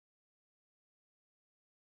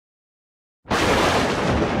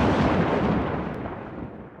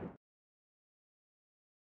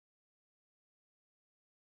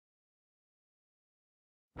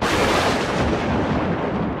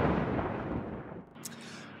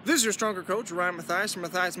This is your stronger coach, Ryan Mathias from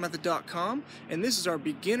MathiasMethod.com, and this is our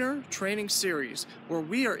beginner training series where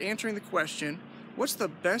we are answering the question, what's the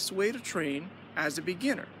best way to train as a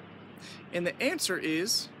beginner? And the answer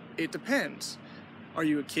is, it depends. Are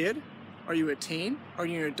you a kid? Are you a teen? Are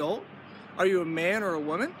you an adult? Are you a man or a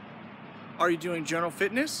woman? Are you doing general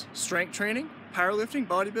fitness, strength training, powerlifting,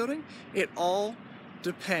 bodybuilding? It all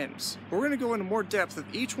depends. We're going to go into more depth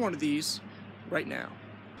of each one of these right now.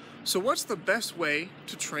 So what's the best way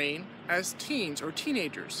to train as teens or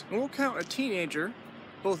teenagers? And we'll count a teenager,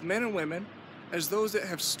 both men and women, as those that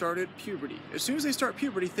have started puberty. As soon as they start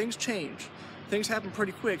puberty, things change. Things happen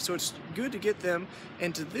pretty quick, so it's good to get them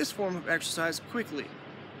into this form of exercise quickly.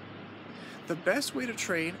 The best way to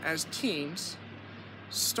train as teens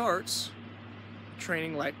starts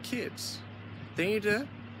training like kids. They need to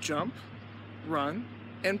jump, run,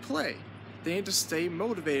 and play. They need to stay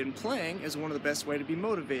motivated, and playing is one of the best ways to be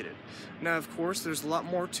motivated. Now, of course, there's a lot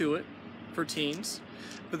more to it for teens,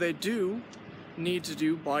 but they do need to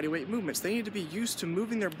do body weight movements. They need to be used to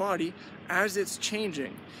moving their body as it's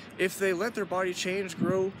changing. If they let their body change,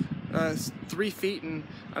 grow 3 feet in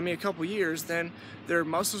a couple years, then their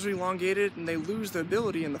muscles are elongated and they lose the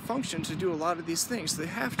ability and the function to do a lot of these things. So they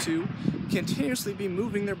have to continuously be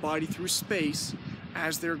moving their body through space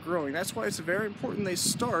as they're growing. That's why it's very important they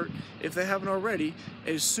start, if they haven't already,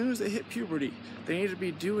 as soon as they hit puberty. They need to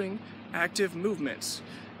be doing active movements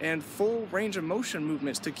and full range of motion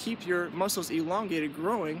movements to keep your muscles elongated,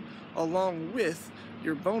 growing along with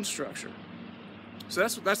your bone structure. So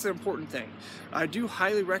that's the important thing. I do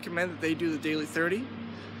highly recommend that they do the daily 30.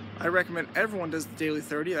 I recommend everyone does the daily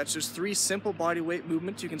 30. That's just 3 simple body weight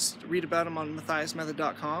movements. You can read about them on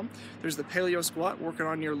MathiasMethod.com. There's the paleo squat, working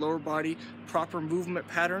on your lower body proper movement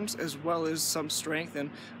patterns, as well as some strength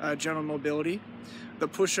and general mobility. The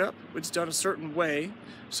push-up, it's done a certain way,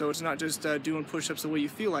 so it's not just doing push-ups the way you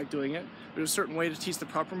feel like doing it. There's a certain way to teach the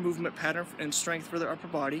proper movement pattern and strength for their upper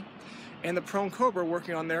body. And the prone cobra,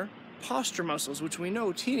 working on their posture muscles, which we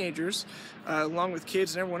know teenagers, along with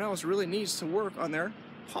kids and everyone else, really needs to work on their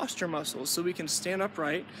posture muscles so we can stand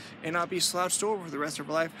upright and not be slouched over for the rest of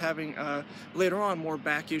our life, having later on more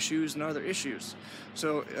back issues and other issues.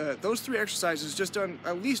 So those 3 exercises, just done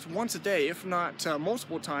at least once a day, if not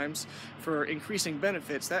multiple times, for increasing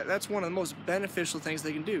benefits. That's one of the most beneficial things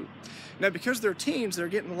they can do. Now, because they're teens, they're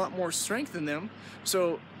getting a lot more strength in them,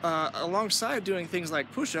 so alongside doing things like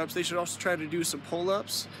push-ups, they should also try to do some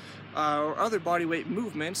pull-ups or other body weight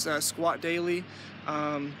movements, squat daily.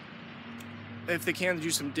 If they can,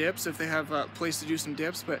 do some dips, if they have a place to do some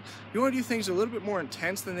dips. But you want to do things a little bit more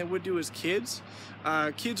intense than they would do as kids.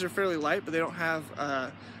 Kids are fairly light, but they don't have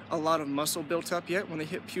a lot of muscle built up yet. When they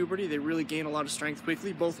hit puberty, they really gain a lot of strength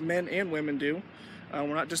quickly. Both men and women do.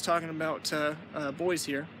 We're not just talking about boys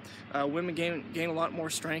here. Women gain a lot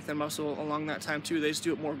more strength and muscle along that time too. They just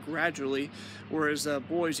do it more gradually, whereas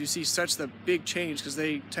boys, you see such the big change because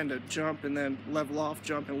they tend to jump and then level off,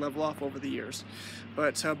 jump and level off over the years.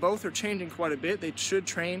 But both are changing quite a bit. They should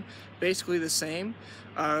train basically the same.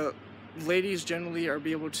 Ladies generally are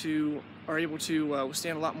able to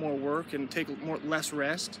withstand a lot more work and take less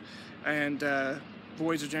rest, and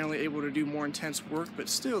boys are generally able to do more intense work, but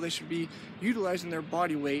still they should be utilizing their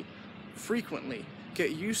body weight frequently.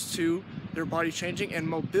 Get used to their body changing, and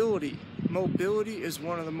mobility. Mobility is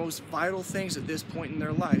one of the most vital things at this point in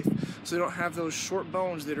their life, so they don't have those short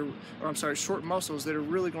bones that are, short muscles that are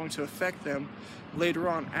really going to affect them later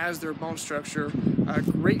on as their bone structure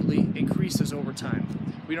greatly increases over time.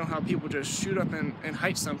 We know how people just shoot up in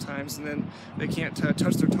height sometimes and then they can't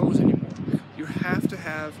touch their toes anymore. You have to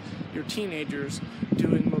have your teenagers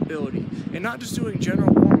doing mobility, and not just doing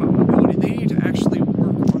general warm-up mobility. They need to actually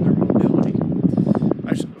work on their mobility.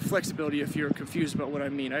 Flexibility, if you're confused about what I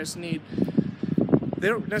mean. They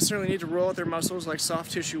don't necessarily need to roll out their muscles like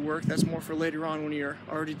soft tissue work. That's more for later on when you're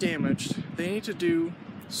already damaged. They need to do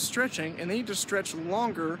stretching, and they need to stretch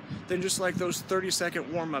longer than just like those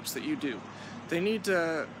 30-second warm-ups that you do. They need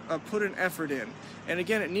to put an effort in. And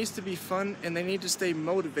again, it needs to be fun, and they need to stay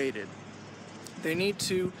motivated. They need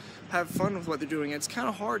to have fun with what they're doing. It's kind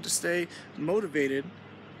of hard to stay motivated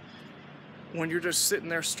when you're just sitting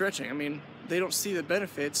there stretching. They don't see the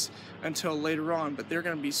benefits until later on, but they're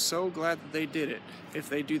going to be so glad that they did it if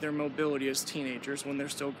they do their mobility as teenagers when they're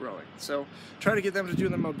still growing. So try to get them to do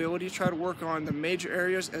their mobility. Try to work on the major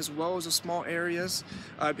areas as well as the small areas.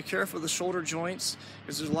 Be careful of the shoulder joints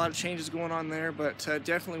because there's a lot of changes going on there, but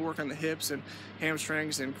definitely work on the hips and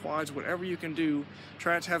hamstrings and quads. Whatever you can do,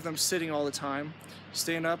 try not to have them sitting all the time.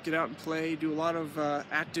 Stand up, get out and play, do a lot of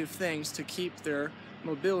active things to keep their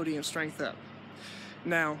mobility and strength up.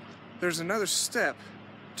 Now, there's another step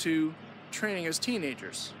to training as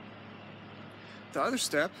teenagers. The other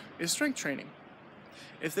step is strength training.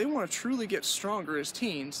 If they want to truly get stronger as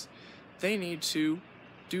teens, they need to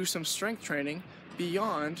do some strength training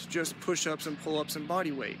beyond just push-ups and pull-ups and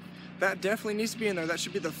body weight. That definitely needs to be in there. That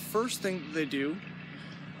should be the first thing that they do,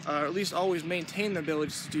 or at least always maintain the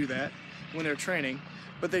ability to do that when they're training.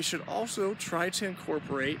 But they should also try to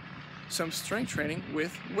incorporate some strength training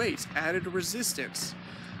with weights, added resistance.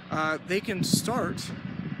 They can start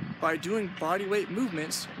by doing body weight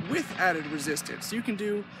movements with added resistance. You can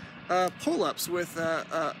do pull-ups with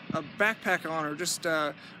a backpack on, or just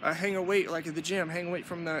hang a weight like at the gym, hang a weight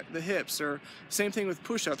from the hips, or same thing with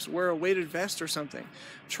push-ups, wear a weighted vest or something.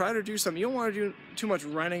 Try to do something. You don't want to do too much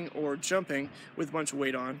running or jumping with a bunch of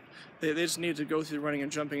weight on. They just need to go through running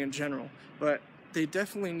and jumping in general, but they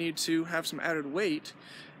definitely need to have some added weight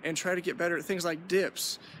and try to get better at things like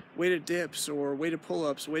dips, weighted dips, or weighted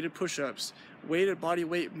pull-ups, weighted push-ups, weighted body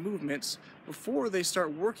weight movements before they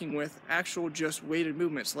start working with actual just weighted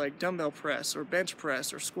movements like dumbbell press or bench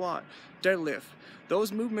press or squat, deadlift.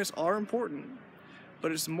 Those movements are important,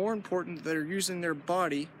 but it's more important that they're using their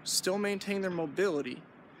body, still maintain their mobility,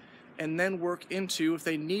 and then work into, if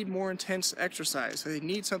they need more intense exercise, if they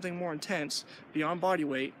need something more intense beyond body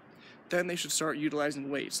weight, then they should start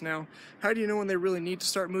utilizing weights. Now, how do you know when they really need to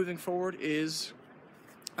start moving forward is,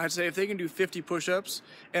 I'd say if they can do 50 push-ups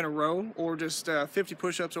in a row, or just 50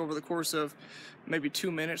 push-ups over the course of maybe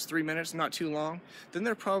 2 minutes, 3 minutes, not too long, then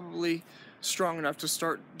they're probably strong enough to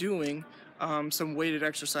start doing some weighted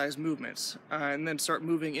exercise movements, and then start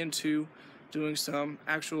moving into doing some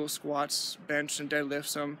actual squats, bench, and deadlift,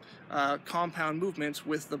 some compound movements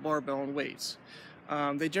with the barbell and weights.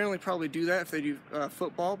 They generally probably do that if they do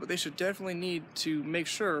football, but they should definitely need to make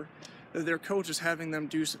sure that their coach is having them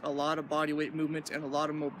do a lot of body weight movements and a lot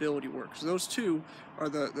of mobility work. So those two are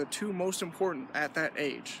the two most important at that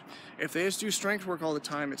age. If they just do strength work all the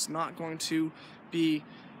time, it's not going to be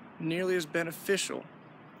nearly as beneficial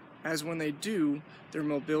as when they do their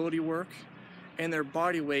mobility work and their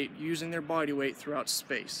body weight, using their body weight throughout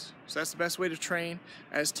space. So that's the best way to train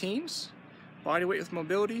as teens: body weight with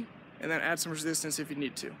mobility, and then add some resistance if you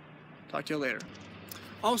need to. Talk to you later.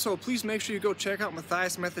 Also, please make sure you go check out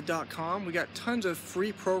MathiasMethod.com. We got tons of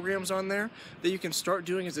free programs on there that you can start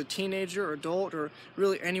doing as a teenager or adult, or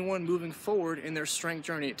really anyone moving forward in their strength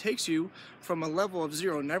journey. It takes you from a level of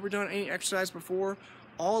 0, never done any exercise before,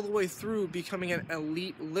 all the way through becoming an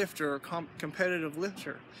elite lifter or competitive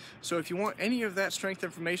lifter. So if you want any of that strength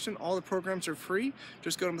information, all the programs are free.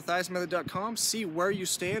 Just go to MathiasMethod.com, see where you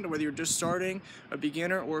stand, whether you're just starting, a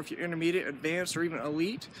beginner, or if you're intermediate, advanced, or even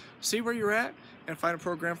elite. See where you're at and find a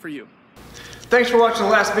program for you. Thanks for watching the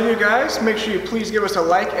last video, guys. Make sure you please give us a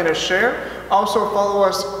like and a share. Also follow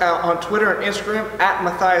us on Twitter and Instagram at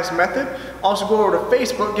Mathias Method. Also go over to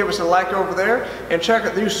Facebook, give us a like over there, and check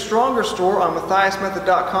out the new Stronger store on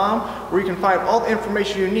MathiasMethod.com, where you can find all the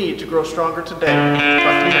information you need to grow stronger today.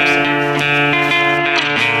 Talk to you next time.